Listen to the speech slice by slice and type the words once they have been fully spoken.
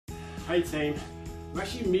Hey team, I'm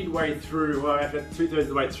actually midway through, well, about 2/3 of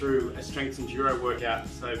the way through a strength enduro workout,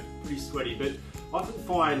 so pretty sweaty. But I often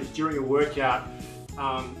find during a workout,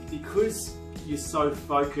 because you're so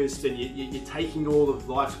focused and you're taking all of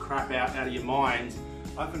life's crap out of your mind,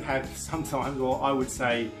 I often have sometimes, or I would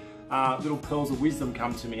say, little pearls of wisdom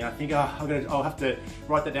come to me. And I think, I'll have to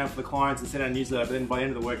write that down for the clients and send out a newsletter, but then by the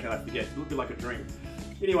end of the workout I forget. It looked like a dream.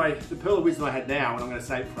 Anyway, the pearl of wisdom I had now, and I'm going to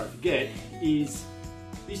say it before I forget, is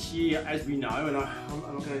this year, as we know, and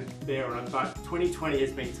I'm not going to bear on it, but 2020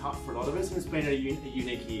 has been tough for a lot of us, and it's been a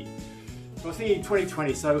unique year. I was thinking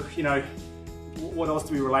 2020, so, you know, what else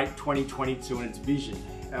do we relate 2020 to, and its vision?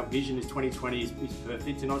 Our vision is 2020 is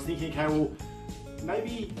perfect, and I was thinking, okay, well,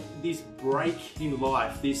 maybe this break in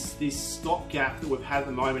life, this stopgap that we've had at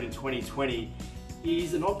the moment in 2020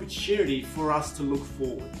 is an opportunity for us to look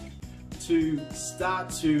forward, to start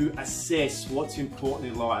to assess what's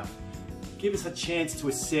important in life. Give us a chance to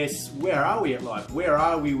assess where are we at life, where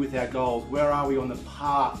are we with our goals, where are we on the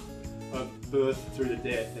path of birth through to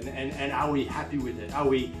death, and are we happy with it? Are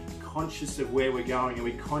we conscious of where we're going? Are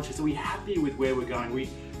we conscious? Are we happy with where we're going? Are we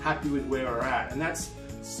happy with where we're at? And that's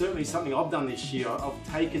certainly something I've done this year.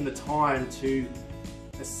 I've taken the time to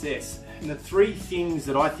assess. And the three things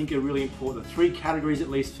that I think are really important, the three categories at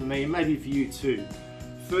least for me, and maybe for you too.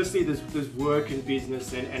 Firstly, there's work and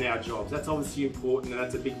business and our jobs. That's obviously important, and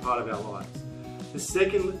that's a big part of our lives. The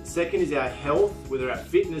second is our health, whether our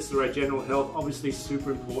fitness or our general health, obviously super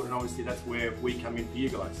important. Obviously that's where we come in for you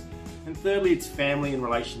guys. And thirdly, it's family and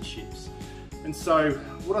relationships. And so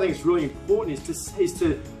what I think is really important is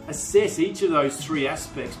to assess each of those three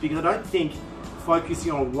aspects, because I don't think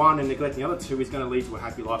focusing on one and neglecting the other two is going to lead to a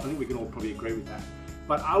happy life. I think we can all probably agree with that.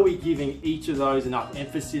 But are we giving each of those enough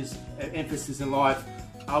emphasis in life?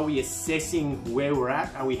 Are we assessing where we're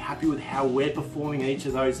at? Are we happy with how we're performing in each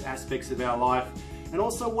of those aspects of our life? And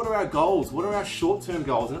also, what are our goals? What are our short-term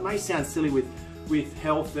goals? And it may sound silly with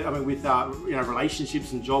health, I mean, with you know,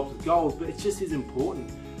 relationships and jobs with goals, but it just is important.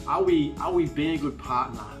 Are we being a good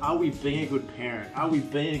partner? Are we being a good parent? Are we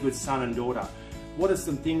being a good son and daughter? What are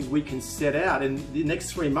some things we can set out? In the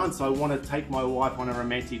next 3 months, I want to take my wife on a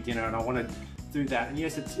romantic dinner, and I want to do that. And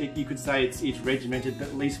yes, you could say it's regimented, but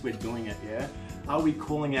at least we're doing it, yeah? Are we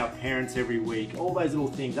calling our parents every week? All those little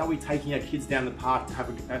things. Are we taking our kids down the park to have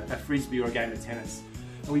a frisbee or a game of tennis?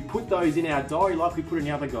 And we put those in our diary like we put in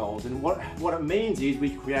other goals. And what it means is we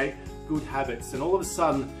create good habits. And all of a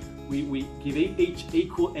sudden, we give each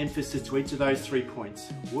equal emphasis to each of those 3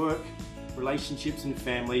 points: work, relationships and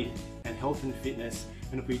family, and health and fitness.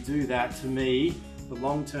 And if we do that, to me, the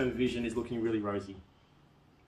long-term vision is looking really rosy.